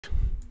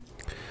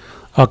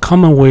A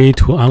common way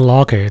to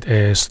unlock it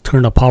is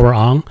turn the power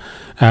on.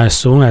 As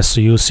soon as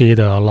you see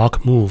the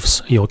lock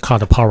moves, you cut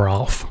the power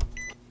off.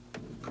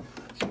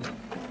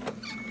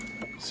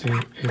 See,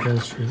 it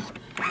is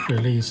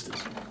released.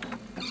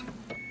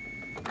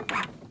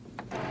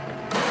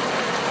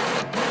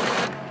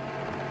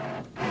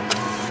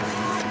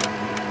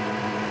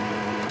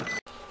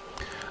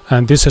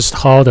 And this is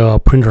how the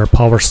printer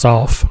powers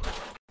off.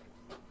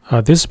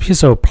 This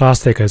piece of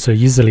plastic is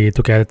easily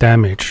to get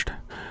damaged.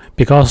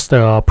 Because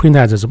the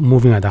printhead is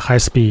moving at a high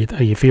speed,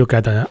 if you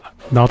get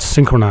not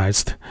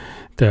synchronized,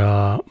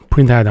 the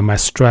printhead might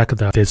strike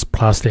this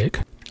plastic.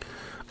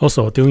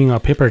 Also, during a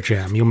paper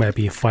jam, you might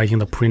be fighting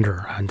the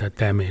printer and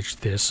damage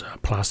this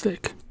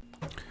plastic.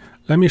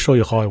 Let me show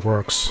you how it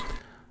works.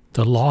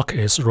 The lock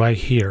is right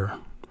here,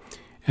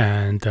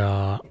 and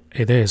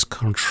it is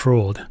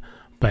controlled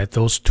by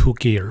those two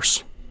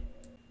gears.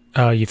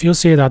 If you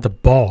see that the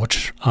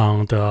bulge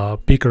on the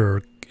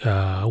bigger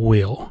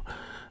wheel,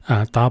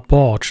 that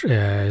bulge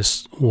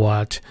is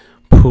what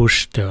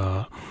pushed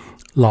the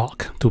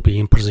lock to be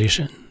in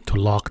position to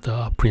lock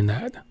the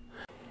printhead.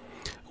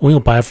 When you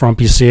buy from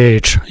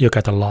BCH, you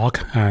get a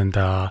lock and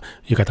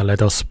you get a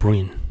little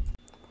spring.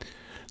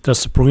 The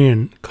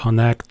spring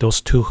connects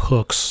those two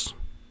hooks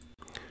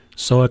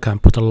so I can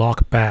put the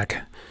lock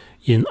back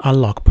in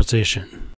unlock position.